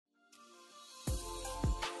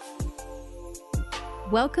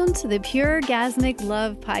Welcome to the Pure Gasmic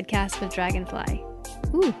Love podcast with Dragonfly.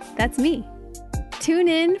 Ooh, that's me. Tune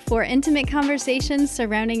in for intimate conversations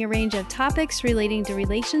surrounding a range of topics relating to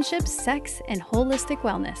relationships, sex, and holistic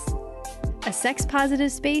wellness. A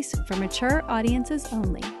sex-positive space for mature audiences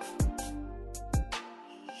only.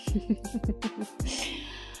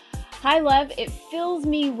 Hi, love. It fills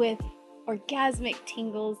me with orgasmic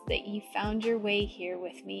tingles that you found your way here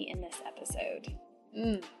with me in this episode.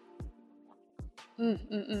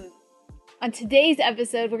 On today's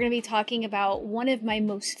episode, we're going to be talking about one of my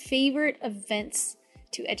most favorite events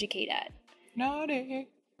to educate at. Naughty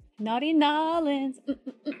Nolans.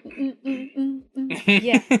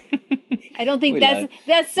 Yeah. I don't think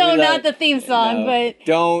that's not the theme song, but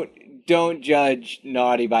don't judge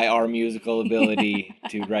Naughty by our musical ability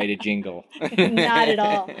to write a jingle. Not at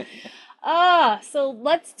all. So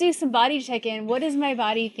let's do some body check-in. What is my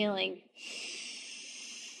body feeling?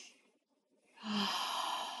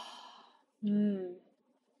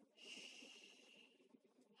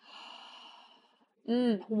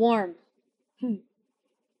 Warm.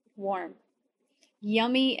 Warm.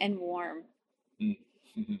 Yummy and warm. I'm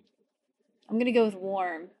going to go with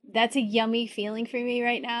warm. That's a yummy feeling for me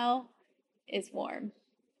right now, is warm.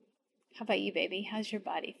 How about you, baby? How's your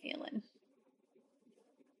body feeling?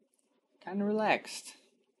 Kind of relaxed.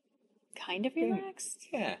 Kind of relaxed?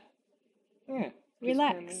 Yeah.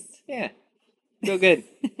 Relaxed. Yeah. Feel good.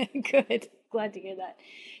 Good. Glad to hear that.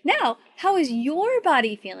 Now, how is your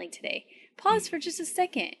body feeling today? Pause for just a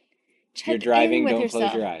second. Check You're driving, in with don't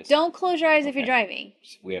yourself. close your eyes. Don't close your eyes if Okay. you're driving.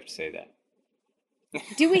 We have to say that.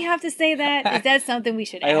 Do we have to say that? Is that something we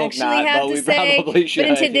should I hope actually not, have but to we say? probably should.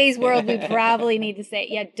 But in today's world, we probably need to say,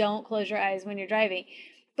 yeah, don't close your eyes when you're driving.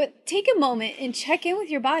 But take a moment and check in with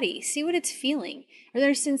your body. See what it's feeling. Are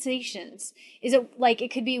there sensations? Is it like, it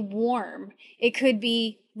could be warm. It could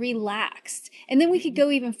be relaxed. And then we could go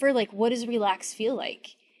even further, like, what does relaxed feel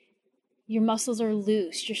like? Your muscles are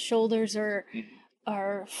loose. Your shoulders are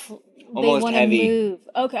almost they want to move.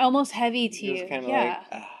 Okay, almost heavy to you. Just kind of yeah.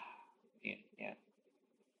 like, yeah.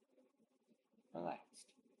 Relaxed.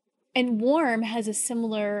 And warm has a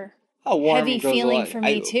similar Warm heavy goes feeling along- for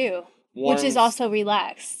me too, which is warm's- also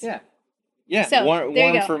relaxed. Yeah. Yeah, So, warm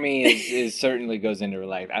there you go. for me is certainly goes into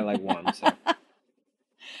relax. I like warm. So.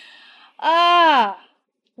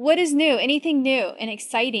 What is new? Anything new and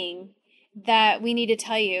exciting that we need to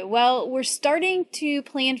tell you? Well, we're starting to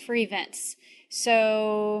plan for events.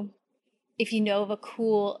 So if you know of a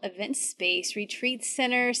cool event space, retreat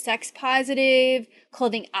center, sex positive,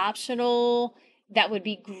 clothing optional, that would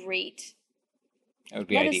be great. That would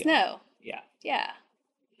be Let ideal. us know. Yeah. Yeah.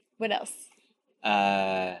 What else?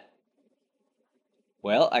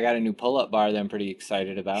 Well, I got a new pull-up bar that I'm pretty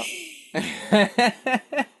excited about.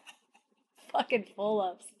 Fucking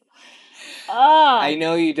pull-ups. I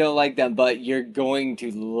know you don't like them, but you're going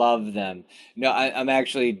to love them. No, I'm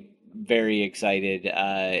actually very excited.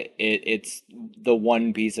 It's the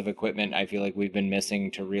one piece of equipment I feel like we've been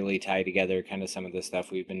missing to really tie together kind of some of the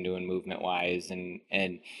stuff we've been doing movement-wise, and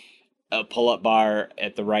a pull-up bar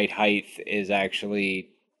at the right height is actually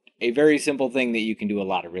a very simple thing that you can do a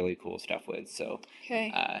lot of really cool stuff with. So,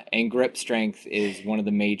 Okay. and grip strength is one of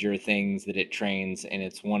the major things that it trains, and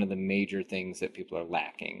it's one of the major things that people are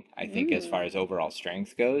lacking, I think, as far as overall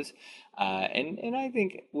strength goes. And I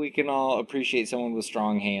think we can all appreciate someone with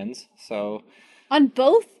strong hands. So On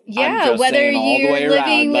both, yeah, just whether saying all the you're way living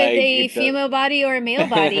around, with like, a it does- female body or a male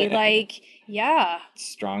body, like, yeah.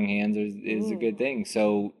 strong hands is a good thing.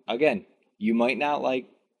 So again, you might not like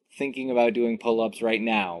thinking about doing pull-ups right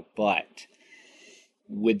now, but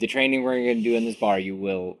with the training we're going to do in this bar, you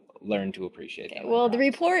will learn to appreciate that. Well, the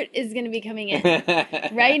report is going to be coming in.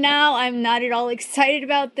 Right now, I'm not at all excited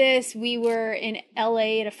about this. We were in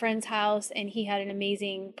LA at a friend's house, and he had an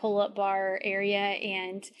amazing pull-up bar area,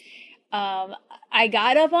 and I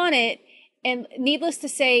got up on it, and needless to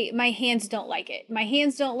say, my hands don't like it. My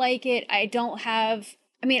hands don't like it. I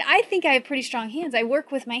think I have pretty strong hands. I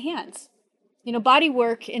work with my hands. Body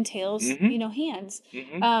work entails, hands.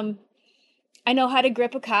 I know how to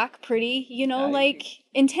grip a cock pretty,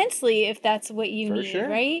 intensely, if that's what you need, sure.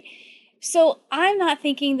 right? So I'm not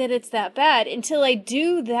thinking that it's that bad until I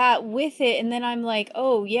do that with it. And then I'm like,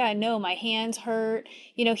 oh yeah, no, my hands hurt.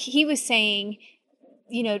 He was saying,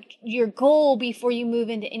 your goal before you move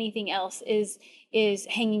into anything else is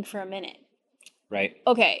hanging for a minute. Right.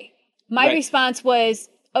 Okay. My response was,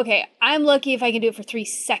 okay, I'm lucky if I can do it for 3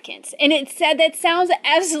 seconds. And it said that sounds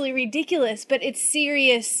absolutely ridiculous, but it's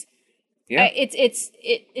serious. Yeah.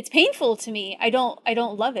 It's painful to me. I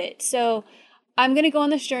don't love it. So I'm going to go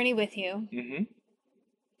on this journey with you. Mm-hmm.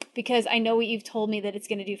 because I know what you've told me that it's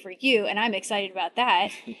going to do for you, and I'm excited about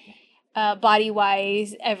that.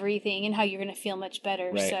 Body-wise, everything, and how you're going to feel much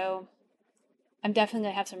better. Right. So I'm definitely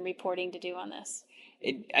going to have some reporting to do on this.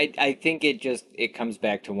 I think it comes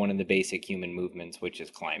back to one of the basic human movements, which is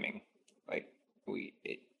climbing. Like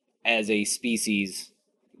as a species,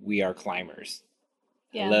 we are climbers.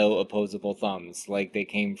 Yeah. Hello, opposable thumbs. Like they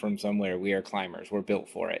came from somewhere. We are climbers. We're built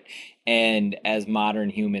for it. And as modern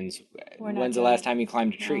humans, when's the last time you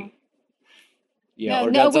climbed a tree? No. Yeah, right?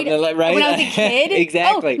 When I was a kid?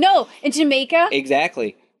 Exactly. Oh, no, in Jamaica?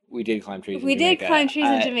 Exactly. We did climb trees in Jamaica. We did climb trees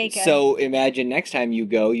in Jamaica. So imagine next time you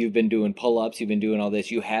go, you've been doing pull-ups, you've been doing all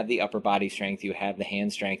this, you have the upper body strength, you have the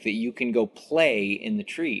hand strength, that you can go play in the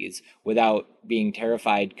trees without being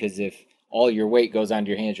terrified, because if all your weight goes onto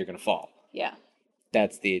your hands, you're going to fall. Yeah.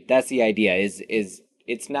 That's the idea, is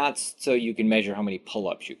it's not so you can measure how many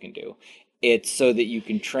pull-ups you can do. It's so that you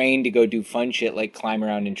can train to go do fun shit like climb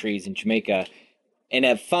around in trees in Jamaica and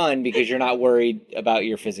have fun because you're not worried about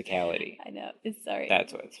your physicality. I know. It's sorry.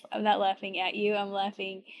 That's what's fun. I'm not laughing at you. I'm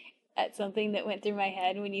laughing at something that went through my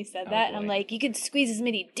head when you said that. Boy. And I'm like, you can squeeze as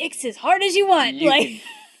many dicks as hard as you want. Let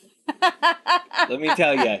me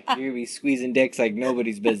tell you, you're going to be squeezing dicks like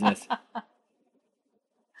nobody's business.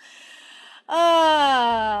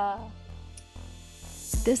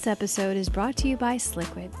 This episode is brought to you by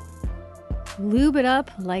Sliquid. Lube it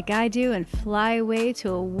up like I do and fly away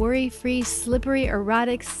to a worry-free, slippery,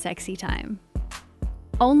 erotic, sexy time.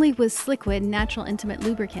 Only with Sliquid Natural Intimate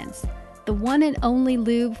Lubricants, the one and only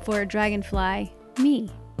lube for a dragonfly,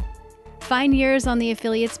 me. Find yours on the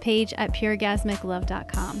affiliates page at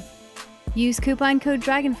puregasmiclove.com. Use coupon code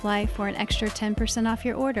DRAGONFLY for an extra 10% off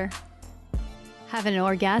your order. Have an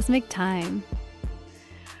orgasmic time.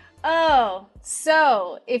 Oh,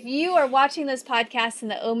 so if you are watching this podcast in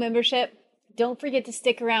the O membership, don't forget to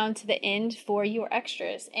stick around to the end for your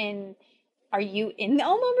extras. And are you in the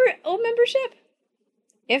O membership?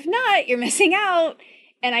 If not, you're missing out.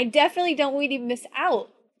 And I definitely don't want you to miss out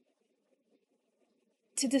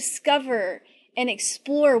to discover and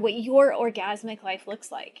explore what your orgasmic life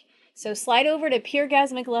looks like. So slide over to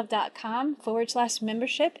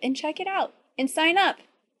puregasmiclove.com/membership and check it out and sign up.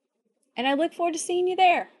 And I look forward to seeing you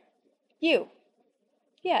there. You.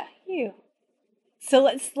 Yeah, you. So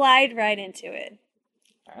let's slide right into it.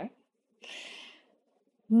 All right.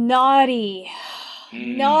 Naughty.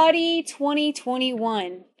 Naughty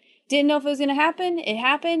 2021. Didn't know if it was going to happen. It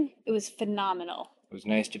happened. It was phenomenal. It was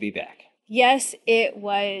nice to be back. Yes, it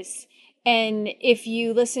was. And if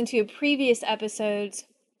you listen to previous episodes,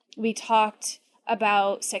 we talked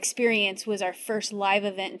about Sexperience was our first live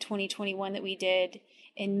event in 2021 that we did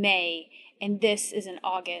in May. And this is in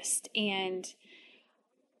August. And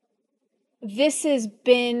this has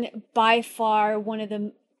been by far one of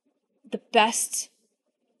the best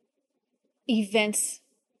events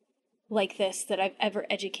like this that I've ever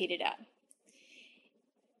educated at.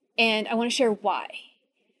 And I want to share why.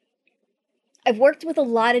 I've worked with a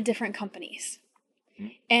lot of different companies.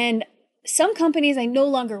 And some companies I no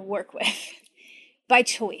longer work with by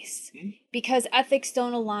choice because ethics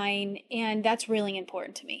don't align, and that's really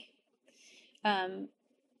important to me. And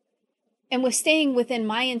with staying within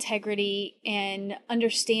my integrity and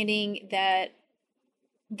understanding that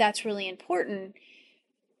that's really important,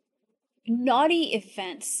 Naughty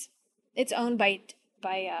Events, it's owned by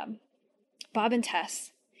Bob and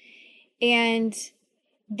Tess. And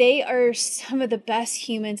they are some of the best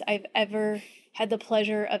humans I've ever had the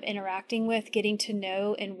pleasure of interacting with, getting to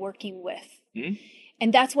know, and working with.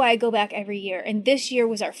 And that's why I go back every year. And this year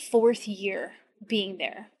was our 4th year being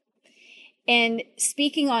there. And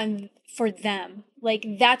speaking on for them,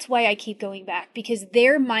 like that's why I keep going back, because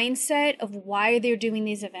their mindset of why they're doing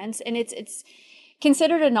these events, and it's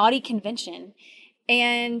considered a naughty convention.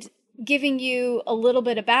 And giving you a little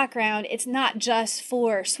bit of background, it's not just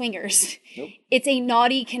for swingers. Nope. It's a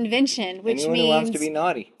naughty convention, which anyone means who wants to be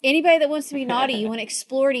naughty. Anybody that wants to be naughty, you want to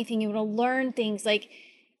explore anything, you want to learn things, like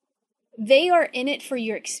they are in it for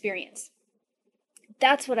your experience.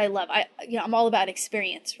 That's what I love. I'm all about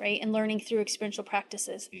experience, right? And learning through experiential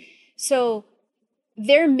practices. So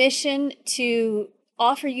their mission to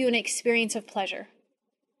offer you an experience of pleasure.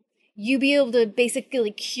 You be able to basically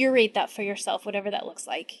curate that for yourself, whatever that looks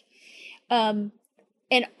like. And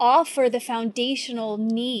offer the foundational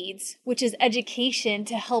needs, which is education,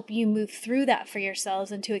 to help you move through that for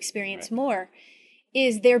yourselves and to experience more,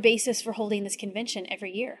 is their basis for holding this convention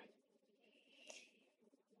every year.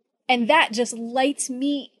 And that just lights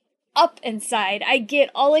me up inside. I get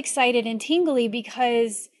all excited and tingly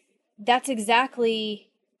because that's exactly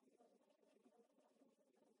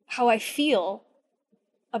how I feel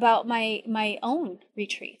about my own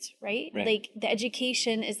retreats, right? Right. Like the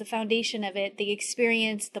education is the foundation of it, the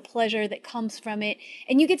experience, the pleasure that comes from it,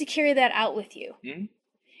 and you get to carry that out with you. Mm-hmm.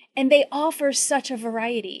 And they offer such a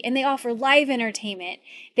variety, and they offer live entertainment.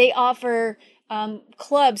 They offer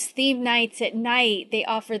clubs, theme nights at night. They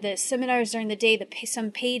offer the seminars during the day,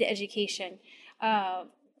 some paid education.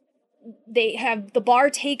 They have the bar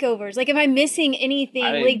takeovers. Like, am I missing anything?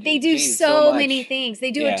 Like, they do so many things. They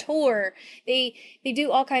do a tour. They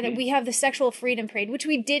do all kind of. We have the sexual freedom parade, which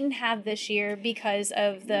we didn't have this year because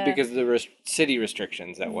of the city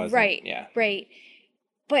restrictions. That wasn't right. Yeah, right.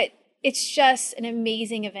 But it's just an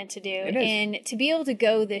amazing event to do, and to be able to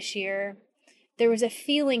go this year, there was a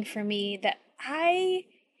feeling for me that I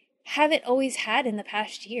haven't always had in the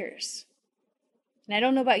past years. And I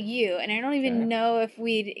don't know about you, and I don't even know if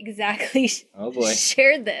we'd exactly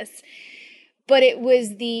shared this, but it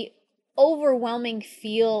was the overwhelming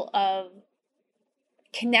feel of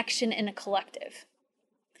connection in a collective.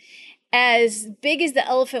 As big as the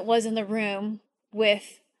elephant was in the room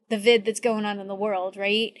with the vid that's going on in the world,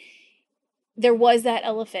 right? There was that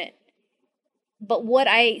elephant. But what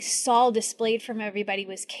I saw displayed from everybody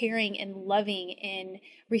was caring and loving and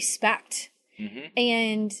respect. Mm-hmm.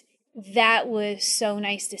 And that was so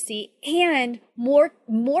nice to see, and more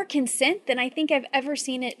consent than I think I've ever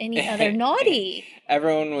seen at any other naughty.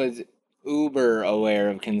 Everyone was uber aware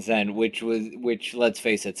of consent, which let's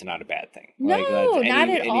face it, it's not a bad thing. No, not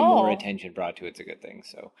at all. Any more attention brought to it's a good thing.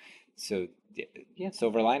 So yeah,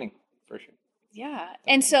 silver lining for sure. Yeah,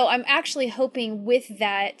 and so I'm actually hoping with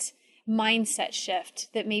that mindset shift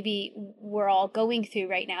that maybe we're all going through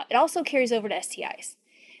right now, it also carries over to STIs.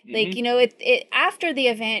 Like, you know, it after the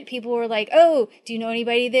event, people were like, oh, do you know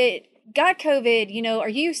anybody that got COVID? You know, are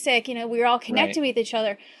you sick? You know, we were all connecting with each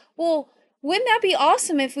other. Well, wouldn't that be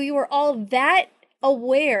awesome if we were all that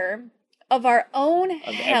aware of our own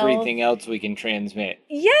health? Everything else we can transmit.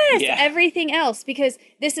 Yes, everything else. Because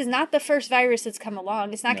this is not the first virus that's come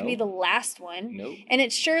along. It's not going to be the last one. Nope. And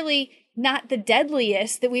it's surely not the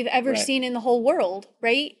deadliest that we've ever seen in the whole world,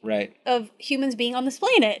 right? Right. Of humans being on this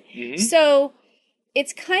planet. Mm-hmm. So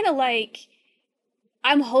it's kind of like,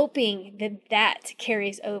 I'm hoping that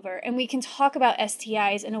carries over and we can talk about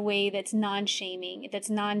STIs in a way that's non-shaming, that's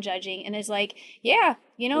non-judging, and is like, yeah,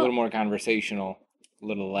 you know, a little more conversational, a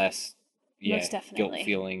little less, most definitely, guilt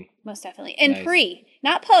feeling. Most definitely. And nice.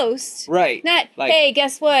 Not post. Right. Not, like, hey,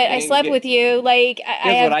 guess what? I slept with you. Like,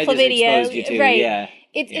 I have chlamydia. Just you to. Right. Yeah.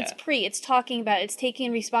 It's it's talking about, it's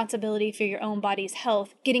taking responsibility for your own body's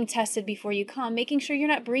health, getting tested before you come, making sure you're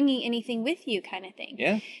not bringing anything with you, kind of thing.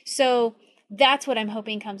 Yeah. So that's what I'm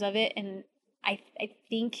hoping comes of it. And I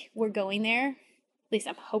think we're going there. At least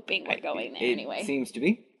I'm hoping we're going there anyway. Seems to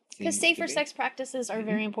be. Because safer sex practices are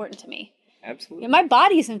very important to me. Absolutely. Yeah, my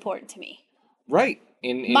body is important to me. Right.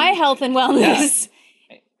 In my health and wellness.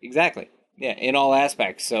 Yeah. Exactly. Yeah, in all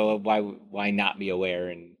aspects. So why not be aware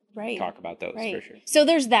and talk about those for sure. So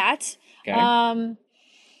there's that. Okay. I'm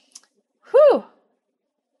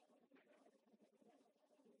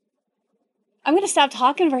going to stop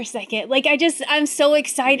talking for a second. Like, I'm so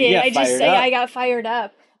excited. I got fired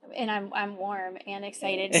up, and I'm warm and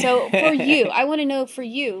excited. So for you, I want to know for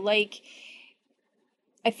you, like,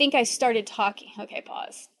 I think I started talking. Okay,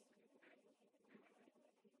 pause.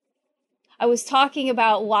 I was talking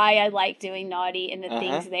about why I like doing Naughty and the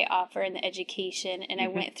things they offer and the education, and I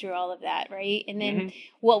went through all of that, right? And then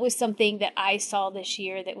what was something that I saw this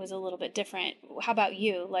year that was a little bit different? How about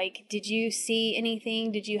you? Like, did you see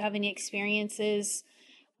anything? Did you have any experiences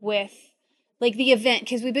with, like, the event?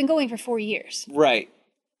 Because we've been going for 4 years. Right.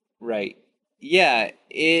 Yeah,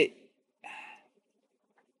 I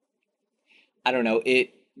don't know.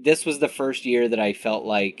 This was the first year that I felt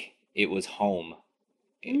like it was home.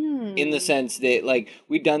 In the sense that, like,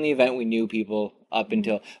 we'd done the event, we knew people up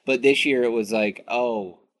until, but this year it was like,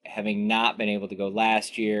 oh, having not been able to go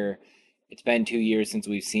last year, it's been 2 years since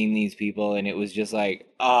we've seen these people, and it was just like,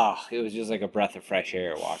 it was just like a breath of fresh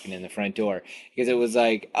air walking in the front door, because it was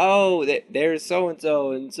like, oh, there's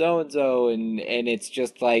so-and-so and so-and-so, and it's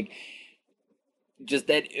just like, just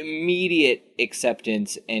that immediate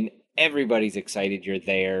acceptance, and everybody's excited you're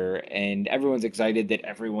there, and everyone's excited that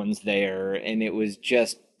everyone's there, and it was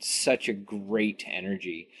just such a great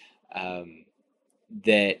energy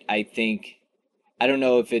that I think, I don't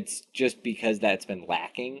know if it's just because that's been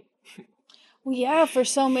lacking. Well, yeah, for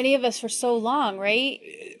so many of us for so long, right?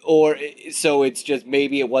 Or so it's just,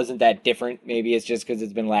 maybe it wasn't that different. Maybe it's just because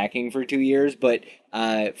it's been lacking for 2 years. But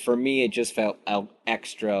for me, it just felt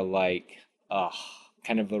extra like,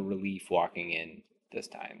 kind of a relief walking in this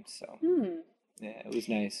time. So yeah, it was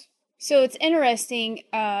nice. So it's interesting.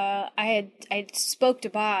 I spoke to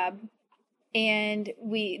Bob, and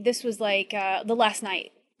this was like the last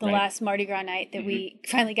night, the Right. last Mardi Gras night that we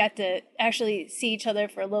finally got to actually see each other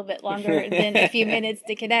for a little bit longer than a few minutes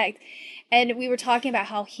to connect. And we were talking about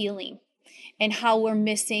how healing and how we're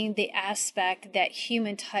missing the aspect that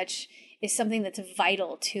human touch is something that's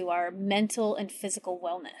vital to our mental and physical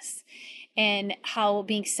wellness, and how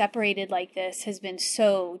being separated like this has been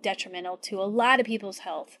so detrimental to a lot of people's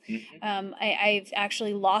health. I've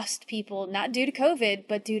actually lost people not due to COVID,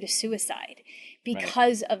 but due to suicide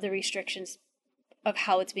because of the restrictions of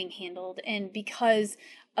how it's being handled, and because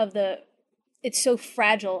of it's so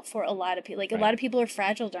fragile for a lot of people. Like a lot of people are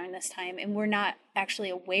fragile during this time, and we're not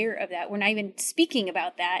actually aware of that. We're not even speaking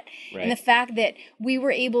about that. And the fact that we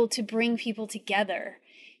were able to bring people together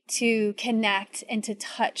to connect and to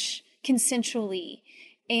touch consensually,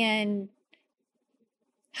 and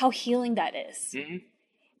how healing that is.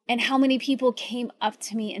 And how many people came up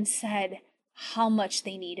to me and said how much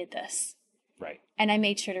they needed this. And I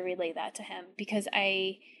made sure to relay that to him, because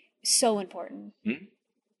so important.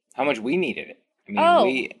 How much we needed it. I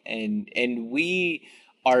mean, we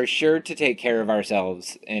are sure to take care of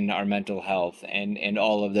ourselves and our mental health and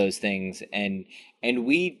all of those things, and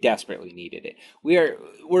we desperately needed it.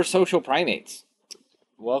 We're social primates.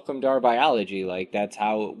 Welcome to our biology. Like, that's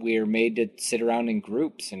how we're made to sit around in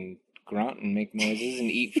groups and grunt and make noises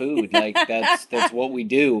and eat food. Like, that's what we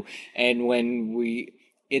do. And when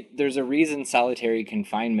there's a reason solitary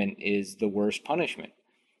confinement is the worst punishment.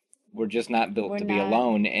 We're just not built to be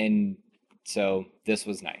alone, and so this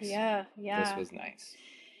was nice. Yeah. This was nice.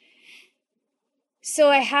 So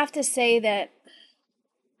I have to say that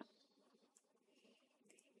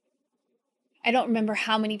I don't remember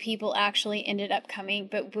how many people actually ended up coming,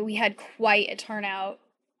 but we had quite a turnout.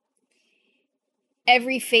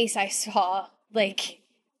 Every face I saw, like,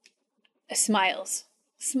 smiles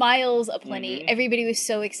aplenty. Everybody was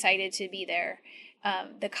so excited to be there.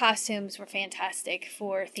 The costumes were fantastic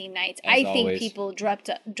for theme nights. I think people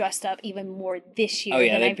dressed up even more this year. Oh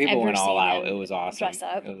yeah, than I've people ever went all seen out. them It was awesome. Dress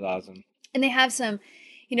up. It was awesome. And they have some,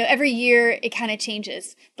 every year it kind of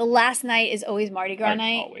changes. The last night is always Mardi Gras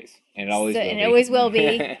night. Always. And it always will be. And it always will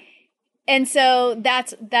be. And so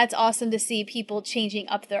that's awesome to see people changing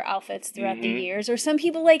up their outfits throughout the years. Or some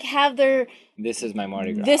people have their This is my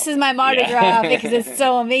Mardi Gras. This is my Mardi Gras because it's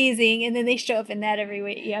so amazing, and then they show up in that every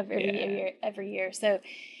year. So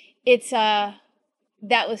it's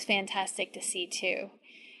that was fantastic to see too.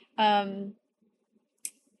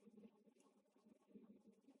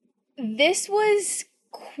 This was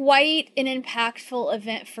quite an impactful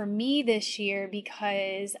event for me this year,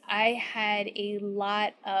 because I have a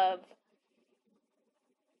lot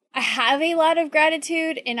of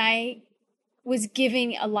gratitude, and I was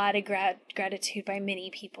giving a lot of gratitude by many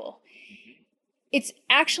people. It's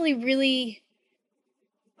actually really,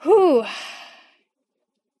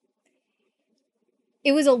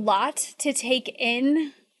 it was a lot to take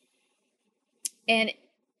in, and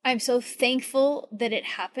I'm so thankful that it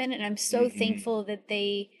happened, and I'm so thankful that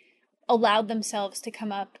they allowed themselves to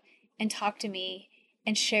come up and talk to me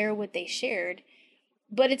and share what they shared.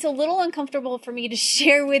 But it's a little uncomfortable for me to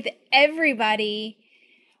share with everybody.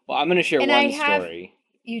 Well, I'm going to share one story.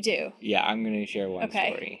 You do? Yeah, I'm going to share one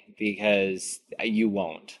story, because you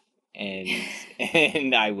won't,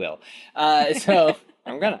 and I will. So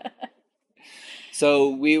I'm going to.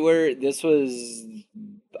 So this was,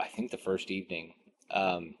 I think, the first evening,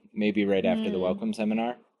 maybe right after the welcome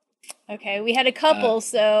seminar. Okay, we had a couple,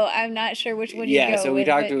 so I'm not sure which one you go with. Yeah, so we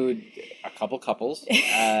talked to a couple couples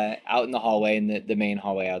out in the hallway, in the main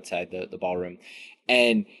hallway outside the ballroom.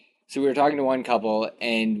 And so we were talking to one couple,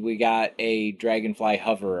 and we got a dragonfly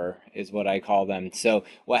hoverer, is what I call them. So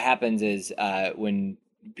what happens is when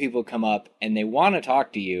people come up and they want to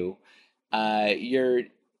talk to you,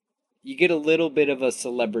 you get a little bit of a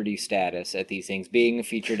celebrity status at these things. Being a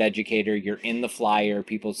featured educator, you're in the flyer,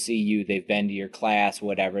 people see you, they've been to your class,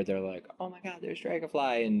 whatever. They're like, oh my God, there's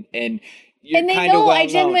Dragonfly. And you're they kind know of well I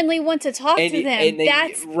genuinely want to talk to them.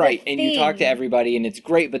 That's right. And you talk to everybody, and it's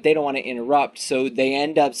great, but they don't want to interrupt. So they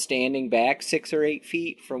end up standing back 6 or 8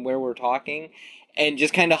 feet from where we're talking, and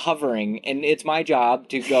just kind of hovering. And it's my job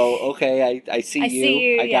to go, okay, I see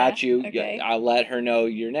you. I got you. Okay. I'll let her know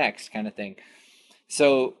you're next, kind of thing.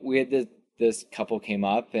 So we had this couple came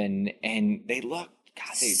up, and they looked,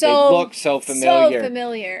 God, they look so familiar. So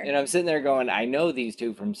familiar. And I'm sitting there going, I know these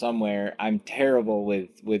two from somewhere. I'm terrible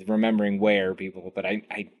with remembering where people, but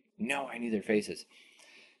I know I knew their faces.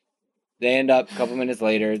 They end up a couple minutes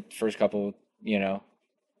later, first couple,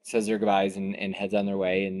 says their goodbyes and heads on their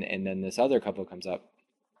way, and then this other couple comes up.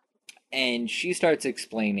 And she starts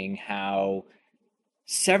explaining how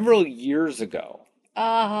several years ago.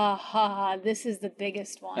 This is the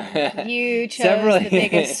biggest one. You chose the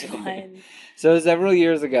biggest one. So several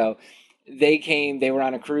years ago, they were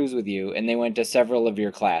on a cruise with you, and they went to several of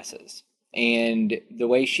your classes. And the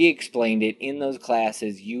way she explained it, in those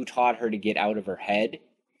classes, you taught her to get out of her head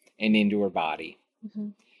and into her body. Mm-hmm.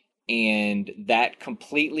 And that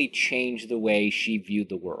completely changed the way she viewed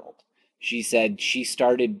the world. She said she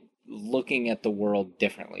started looking at the world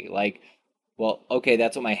differently. Like, well, okay,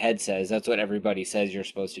 that's what my head says. That's what everybody says you're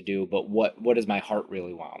supposed to do. But what does my heart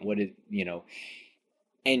really want? What is,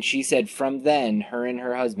 And she said from then, her and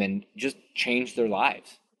her husband just changed their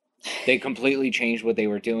lives. They completely changed what they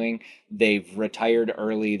were doing. They've retired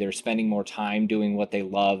early. They're spending more time doing what they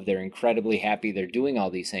love. They're incredibly happy. They're doing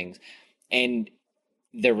all these things. And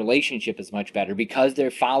their relationship is much better because they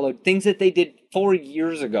followed things that they did 4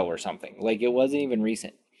 years ago or something. Like, it wasn't even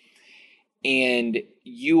recent. And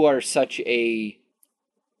you are such a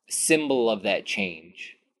symbol of that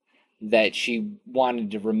change that she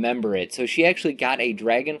wanted to remember it. So she actually got a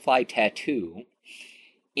dragonfly tattoo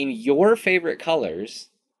in your favorite colors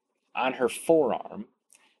on her forearm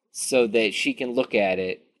so that she can look at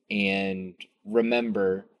it and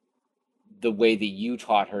remember the way that you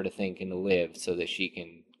taught her to think and to live so that she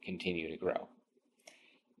can continue to grow.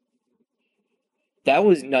 That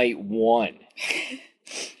was night one.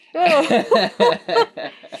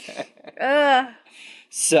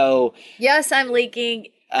 So yes, I'm leaking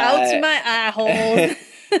out to my eye holes.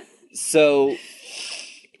 So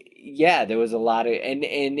yeah, there was a lot of, and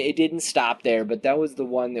it didn't stop there, but that was the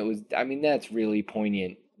one that was, I mean, that's really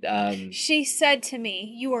poignant. She said to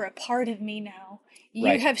me, "You are a part of me now.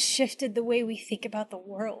 You have shifted the way we think about the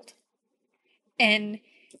world." And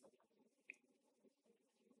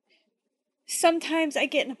sometimes I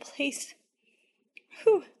get in a place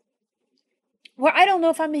where I don't know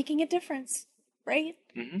if I'm making a difference, right?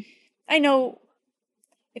 Mm-hmm. I know,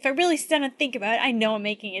 if I really sit down and think about it, I know I'm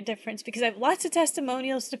making a difference because I have lots of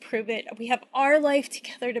testimonials to prove it. We have our life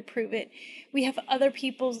together to prove it. We have other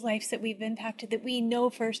people's lives that we've impacted that we know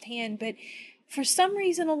firsthand. But for some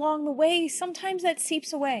reason along the way, sometimes that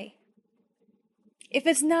seeps away. If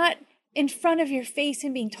it's not in front of your face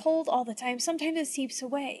and being told all the time, sometimes it seeps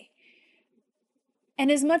away. And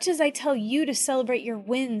as much as I tell you to celebrate your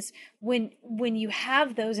wins when you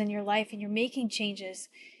have those in your life and you're making changes,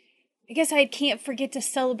 I guess I can't forget to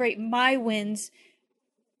celebrate my wins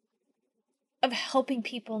of helping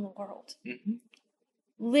people in the world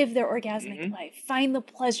live their orgasmic life, find the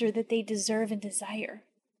pleasure that they deserve and desire.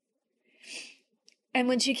 And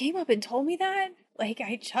when she came up and told me that, like,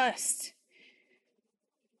 I just,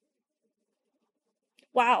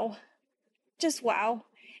 wow, just wow.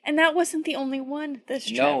 And that wasn't the only one this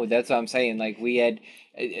trip. No, that's what I'm saying. Like, we had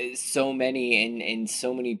so many and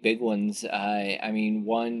so many big ones. I mean,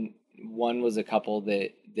 one was a couple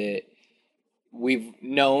that we've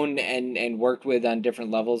known and worked with on different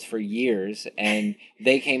levels for years, and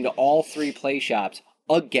they came to all three play shops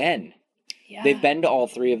again. Yeah. They've been to all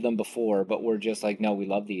three of them before, but we're just like, no, we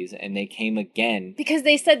love these, and they came again. Because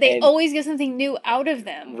they said they always get something new out of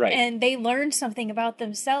them. Right. And they learn something about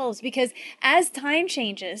themselves, because as time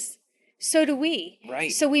changes, so do we.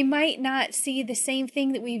 Right. So we might not see the same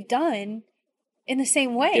thing that we've done in the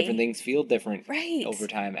same way. Different things feel different over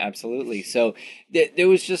time, absolutely. So there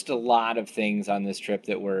was just a lot of things on this trip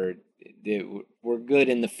that were good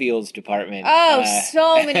in the feels department. Oh,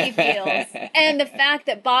 so many feels. And the fact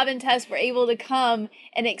that Bob and Tess were able to come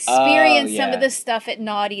and experience some of the stuff at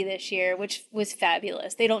Naughty this year, which was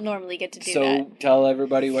fabulous. They don't normally get to do that. So tell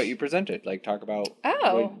everybody what you presented. Like, talk about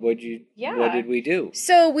what did we do?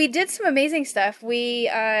 So we did some amazing stuff. We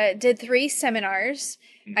did 3 seminars.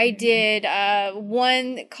 Mm-hmm. I did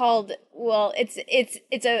one called, well,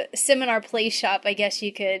 it's a seminar play shop, I guess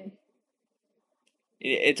you could.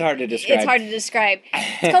 It's hard to describe.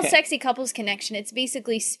 It's called Sexy Couples Connection. It's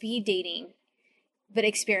basically speed dating, but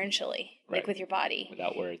experientially, like with your body.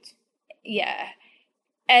 Without words. Yeah.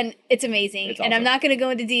 And it's amazing. It's awesome. And I'm not going to go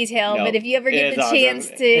into detail, but if you ever get the chance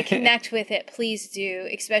to connect with it, please do,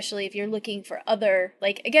 especially if you're looking for other,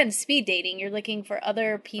 like, again, speed dating. You're looking for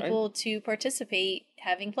other people to participate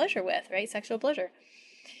having pleasure with, right? Sexual pleasure.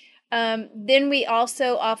 Then we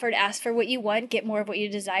also offered Ask for What You Want, Get More of What You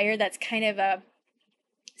Desire. That's kind of a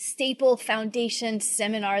staple foundation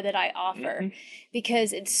seminar that I offer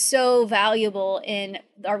because it's so valuable in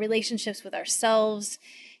our relationships with ourselves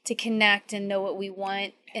to connect and know what we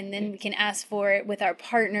want, and then we can ask for it with our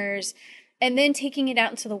partners, and then taking it out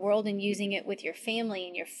into the world and using it with your family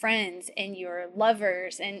and your friends and your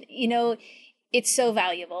lovers, and it's so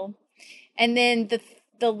valuable. And then the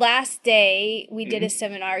the last day we did a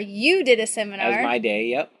seminar. You did a seminar. That was my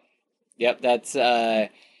day. Yep. That's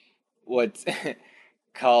what's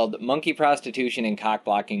called Monkey Prostitution and Cock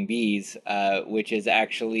Blocking Bees, which is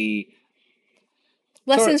actually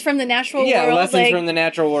lessons from the natural world. Yeah, lessons from the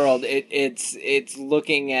natural world. It's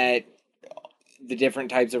looking at the different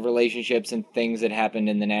types of relationships and things that happened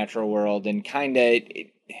in the natural world, and kind of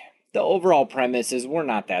the overall premise is we're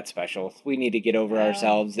not that special. We need to get over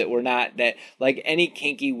ourselves, that we're not that, like, any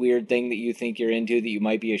kinky weird thing that you think you're into that you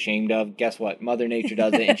might be ashamed of, guess what? Mother Nature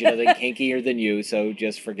does it, and she does it kinkier than you, so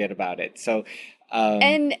just forget about it. So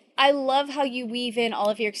and I love how you weave in all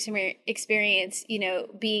of your experience,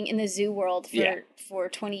 being in the zoo world for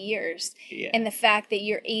 20 years. Yeah. And the fact that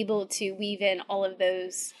you're able to weave in all of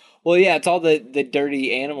those. Well, yeah, it's all the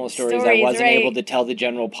dirty animal stories I wasn't able to tell the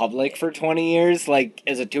general public for 20 years. Like,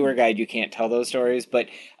 as a tour guide, you can't tell those stories, but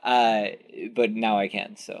now I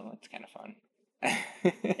can, so it's kind of fun.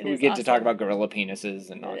 We get to talk about gorilla penises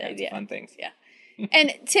and all kinds of fun things. Yeah.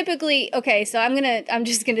 And typically, so I'm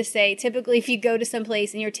just gonna say, typically if you go to some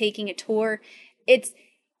place and you're taking a tour,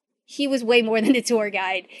 he was way more than a tour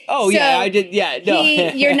guide. Oh, so yeah, I did. Yeah, no.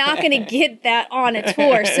 You're not going to get that on a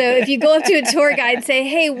tour. So if you go up to a tour guide and say,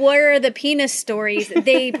 hey, what are the penis stories?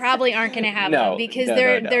 They probably aren't going to have them because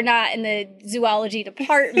they're not in the zoology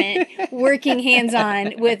department working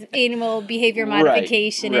hands-on with animal behavior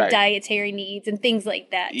modification and dietary needs and things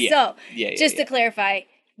like that. Yeah. So just to clarify.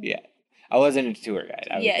 Yeah. I wasn't a tour guide.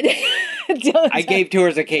 I gave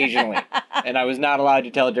tours occasionally, and I was not allowed to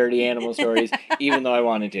tell dirty animal stories, even though I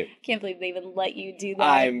wanted to. Can't believe they even let you do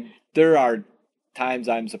that. There are times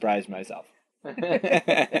I'm surprised myself.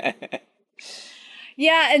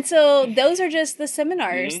 Yeah, and so those are just the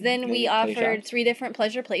seminars. Mm-hmm. Then we offered 3 different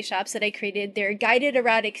pleasure play shops that I created. They're guided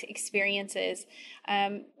erotic experiences.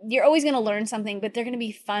 You're always going to learn something, but they're going to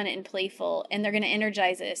be fun and playful, and they're going to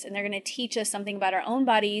energize us, and they're going to teach us something about our own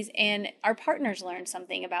bodies, and our partners learn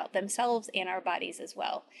something about themselves and our bodies as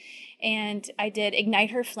well. And I did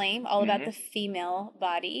Ignite Her Flame, all about the female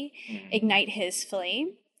body, Ignite His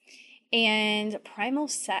Flame, and Primal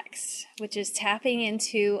Sex, which is tapping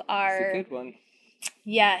into our... That's a good one.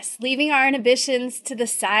 Yes, leaving our inhibitions to the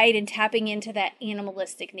side and tapping into that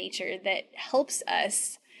animalistic nature that helps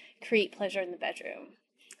us create pleasure in the bedroom.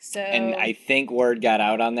 And I think word got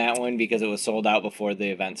out on that one because it was sold out before the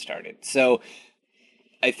event started. So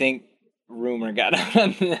I think rumor got out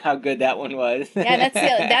on how good that one was. Yeah,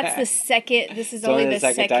 that's the second. This is only the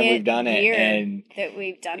second time we've done it, and that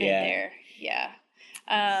we've done it there.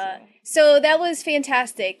 Yeah. So that was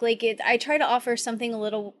fantastic. I try to offer something a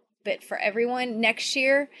little bit for everyone. Next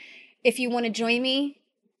year, if you want to join me,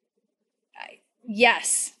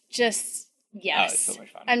 yes. Oh, it's so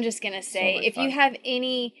much fun. I'm just going to say, if you have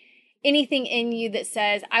anything in you that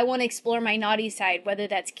says, I want to explore my naughty side, whether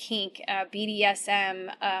that's kink,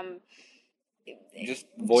 BDSM, just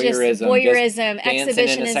voyeurism,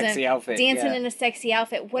 exhibitionism, dancing in a sexy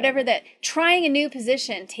outfit, whatever that, trying a new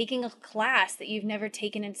position, taking a class that you've never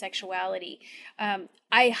taken in sexuality.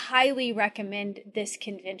 I highly recommend this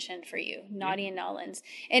convention for you, Naughty and Nolans.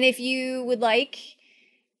 And if you would like,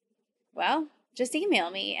 well, just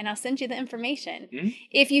email me and I'll send you the information. Mm-hmm.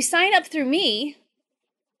 If you sign up through me,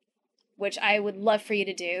 which I would love for you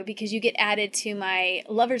to do because you get added to my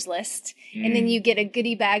lovers list and then you get a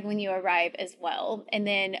goodie bag when you arrive as well. And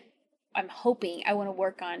then I want to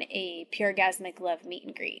work on a Puregasmic Love meet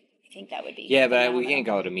and greet. I think that would be but we can't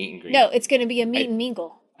call it a meet and greet. No, it's going to be a meet and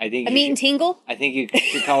mingle. I think a meet and tingle? I think you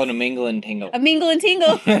should call it a mingle and tingle. A mingle and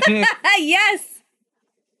tingle. Yes.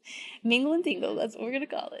 Mingle and tingle. That's what we're going to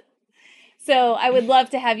call it. So I would love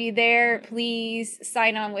to have you there. Please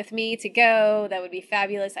sign on with me to go. That would be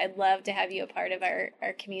fabulous. I'd love to have you a part of our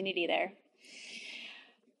community there.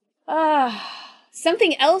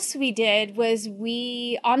 Something else we did was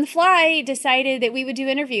we, on the fly, decided that we would do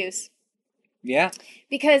interviews. Yeah.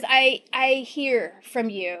 Because I hear from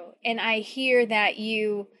you, and I hear that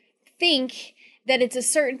you think that it's a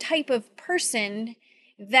certain type of person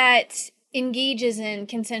that engages in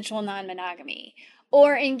consensual non-monogamy,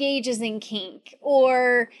 or engages in kink,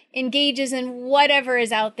 or engages in whatever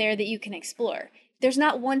is out there that you can explore. There's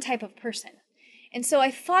not one type of person. And so I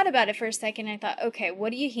thought about it for a second, and I thought, okay,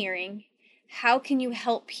 what are you hearing? How can you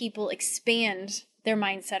help people expand their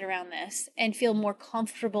mindset around this and feel more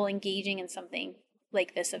comfortable engaging in something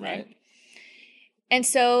like this event? Right. And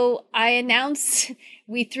so I announced,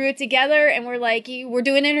 we threw it together, and we're like, we're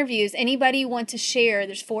doing interviews. Anybody want to share?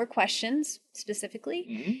 There's 4 questions specifically.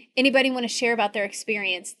 Mm-hmm. Anybody want to share about their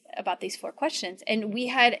experience about these 4 questions? And we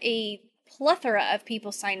had a plethora of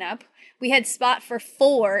people sign up. We had spot for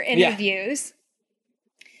 4 interviews.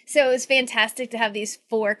 So it was fantastic to have these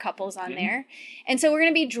 4 couples on there. And so we're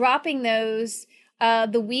going to be dropping those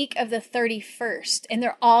the week of the 31st, and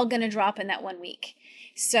they're all going to drop in that 1 week.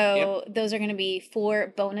 So those are going to be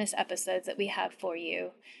 4 bonus episodes that we have for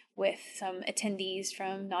you with some attendees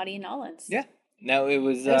from Naughty and Nolans. Yeah. No, it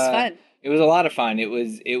was fun. It was a lot of fun. It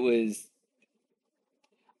was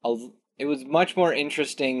much more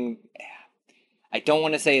interesting. I don't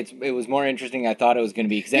want to say it was more interesting I thought it was going to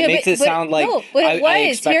be, because that makes it sound like I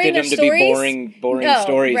expected them to be boring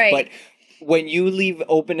stories. Right. But when you leave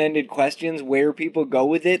open-ended questions where people go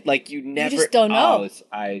with it, like you never... You just don't know.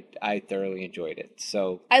 I thoroughly enjoyed it.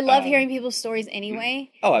 So I love hearing people's stories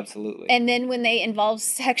anyway. Oh, absolutely. And then when they involve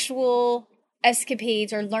sexual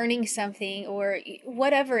escapades or learning something or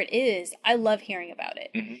whatever it is, I love hearing about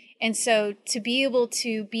it. Mm-hmm. And so to be able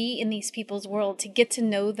to be in these people's world, to get to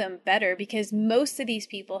know them better, because most of these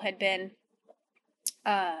people had been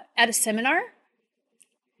at a seminar.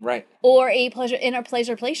 Right. Or in a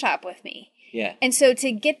pleasure play shop with me. Yeah. And so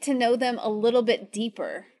to get to know them a little bit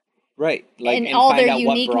deeper. Right. Like, and all find their out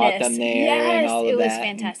uniqueness. What brought them there and all of that. It was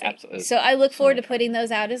fantastic. Absolutely. So I look forward to putting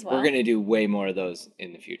those out as well. We're going to do way more of those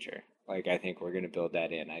in the future. Like, I think we're going to build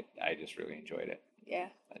that in. I just really enjoyed it. Yeah.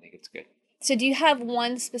 I think it's good. So do you have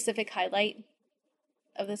one specific highlight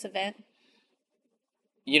of this event?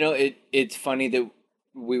 You know, it's funny that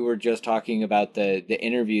we were just talking about the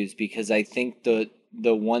interviews, because I think the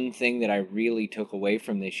one thing that I really took away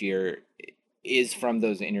from this year is from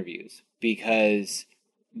those interviews, because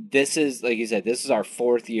this is, like you said, this is our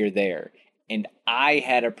 4th year there, and I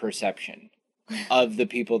had a perception of the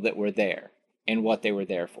people that were there and what they were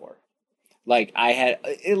there for. Like, I had,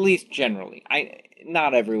 at least generally,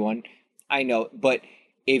 not everyone, I know, but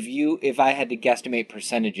if I had to guesstimate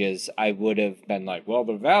percentages, I would have been like, well,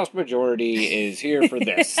 the vast majority is here for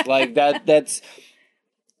this. Like, that's,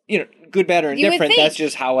 you know, good, bad, or indifferent. That's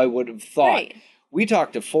just how I would have thought. Right. We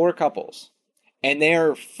talked to 4 couples, and they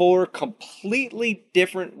are 4 completely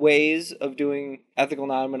different ways of doing ethical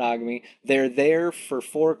non-monogamy. They're there for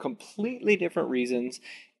 4 completely different reasons,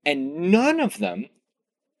 and none of them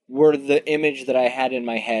were the image that I had in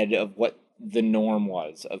my head of what the norm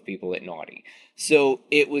was of people at Naughty. So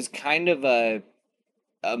it was kind of a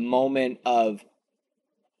moment of,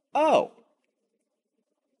 oh,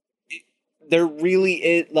 there really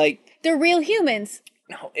is, like... They're real humans.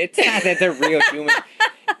 No, it's not that they're real humans.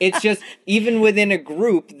 It's just, even within a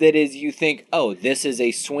group that is, you think, oh, this is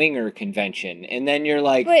a swinger convention. And then you're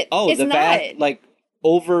like, but oh, like,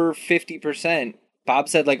 over 50%. Bob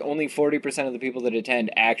said, like, only 40% of the people that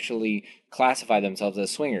attend actually classify themselves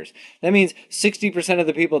as swingers. That means 60% of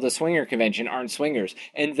the people at the swinger convention aren't swingers.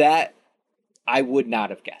 And that I would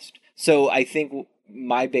not have guessed. So I think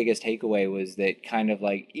my biggest takeaway was that, kind of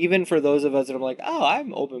like, even for those of us that I'm like, oh,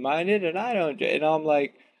 I'm open-minded and I don't, and I'm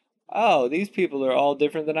like, oh, these people are all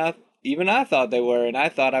different than I thought they were, and I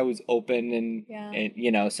thought I was open and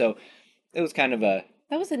you know, so it was kind of that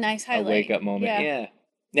was a nice highlight. A wake-up moment.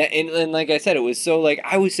 Yeah, and like I said, it was so, like,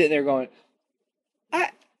 I was sitting there going,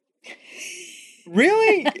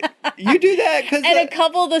 really? You do that? And a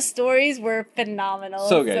couple of the stories were phenomenal.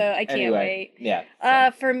 So good. So I can't wait.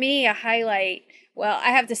 Yeah. For me, a highlight, well,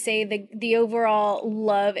 I have to say the overall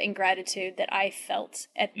love and gratitude that I felt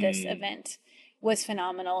at this event was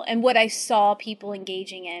phenomenal. And what I saw people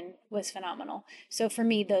engaging in was phenomenal. So for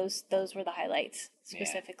me, those were the highlights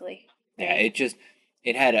specifically. Yeah,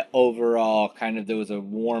 it had an overall kind of, there was a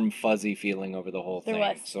warm, fuzzy feeling over the whole thing. There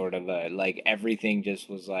was. Sort of like, everything just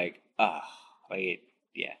was like, yeah, I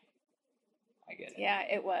get it. Yeah,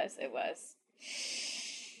 it was.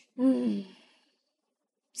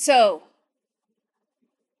 So,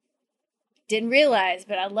 didn't realize,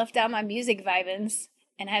 but I left out my music vibins,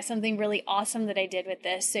 and I have something really awesome that I did with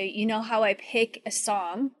this. So, you know how I pick a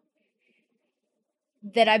song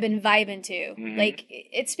that I've been vibing to. Mm-hmm. Like,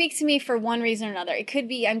 it speaks to me for one reason or another. It could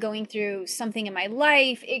be I'm going through something in my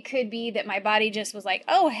life. It could be that my body just was like,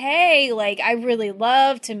 oh, hey, like, I really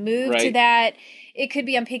love to move to that. It could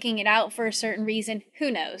be I'm picking it out for a certain reason. Who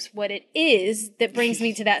knows what it is that brings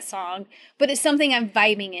me to that song. But it's something I'm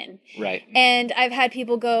vibing in. Right. And I've had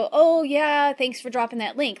people go, oh, yeah, thanks for dropping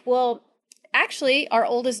that link. Well, actually, our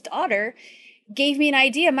oldest daughter gave me an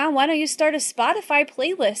idea. Mom, why don't you start a Spotify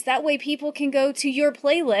playlist? That way people can go to your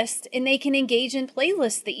playlist and they can engage in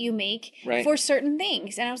playlists that you make for certain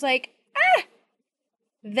things. And I was like,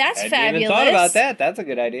 that's fabulous. I hadn't even thought about that. That's a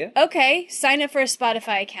good idea. Okay, sign up for a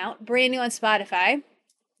Spotify account. Brand new on Spotify.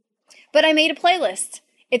 But I made a playlist.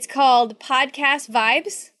 It's called Podcast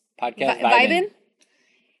Vibes. Podcast Vibin'.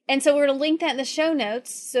 And so we're going to link that in the show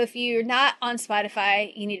notes. So if you're not on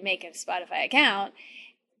Spotify, you need to make a Spotify account.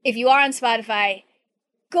 If you are on Spotify,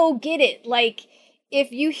 go get it. Like,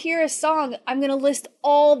 if you hear a song, I'm going to list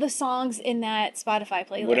all the songs in that Spotify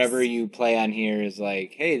playlist. Whatever you play on here is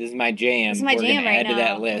like, hey, this is my jam. This is my jam right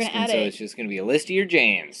now. We're going to add to that list. And so it's just going to be a list of your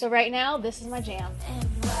jams. So right now, this is my jam.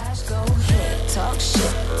 Go ahead, talk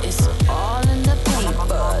shit. It's all in the paper.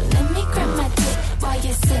 Let me grab my dick while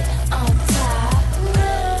you sit on top.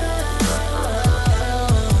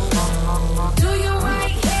 Do you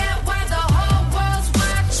right here while the whole world's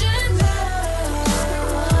watching?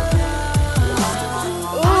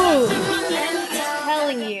 Ooh, I'm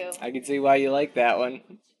telling you. I can see why you like that one.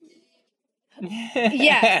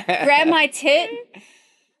 Yeah, grab my tit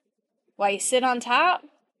while you sit on top.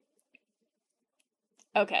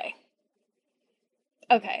 Okay.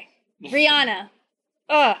 Rihanna.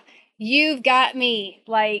 Ugh, you've got me.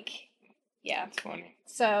 Like, yeah. That's funny.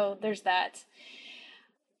 So there's that.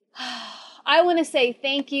 I want to say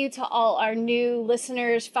thank you to all our new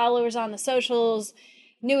listeners, followers on the socials,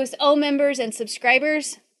 newest O members and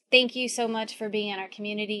subscribers. Thank you so much for being in our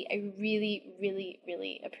community. I really, really,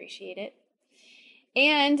 really appreciate it.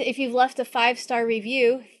 And if you've left a 5-star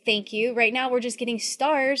review, thank you. Right now we're just getting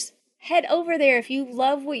stars. Head over there if you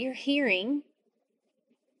love what you're hearing.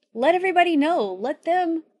 Let everybody know.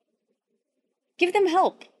 Give them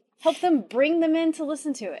help. Help them bring them in to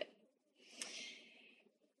listen to it.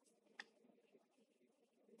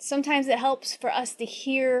 Sometimes it helps for us to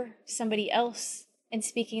hear somebody else and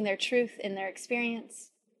speaking their truth in their experience.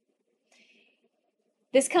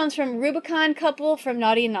 This comes from Rubicon Couple from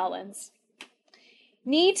Naughty and Nolans.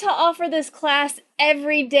 Need to offer this class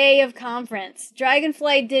every day of conference.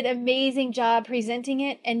 Dragonfly did an amazing job presenting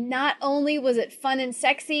it, and not only was it fun and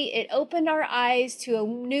sexy, it opened our eyes to a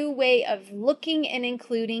new way of looking and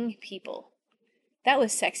including people. That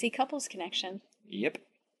was Sexy Couples Connection. Yep.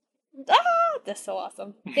 Ah, that's so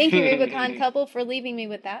awesome. Thank you, Rubicon Couple, for leaving me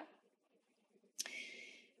with that.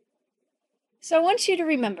 So I want you to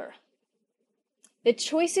remember, the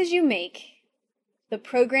choices you make, the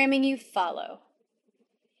programming you follow,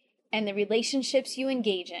 and the relationships you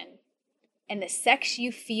engage in, and the sex you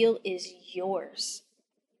feel is yours.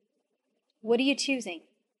 What are you choosing?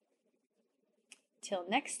 Till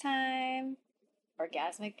next time,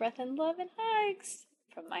 orgasmic breath and love and hugs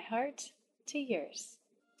from my heart to yours.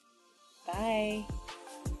 Bye.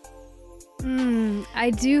 I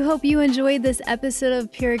do hope you enjoyed this episode of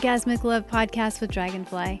Pure Orgasmic Love Podcast with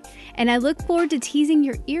Dragonfly, and I look forward to teasing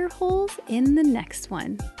your ear holes in the next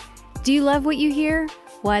one. Do you love what you hear?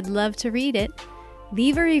 Well, I'd love to read it.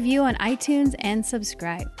 Leave a review on iTunes and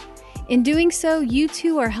subscribe. In doing so, you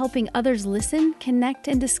too are helping others listen, connect,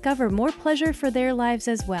 and discover more pleasure for their lives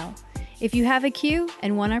as well. If you have a cue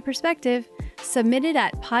and want our perspective, submit it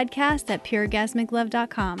at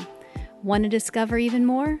podcast@pureorgasmiclove.com. Want to discover even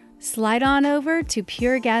more? Slide on over to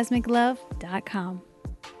pureorgasmiclove.com.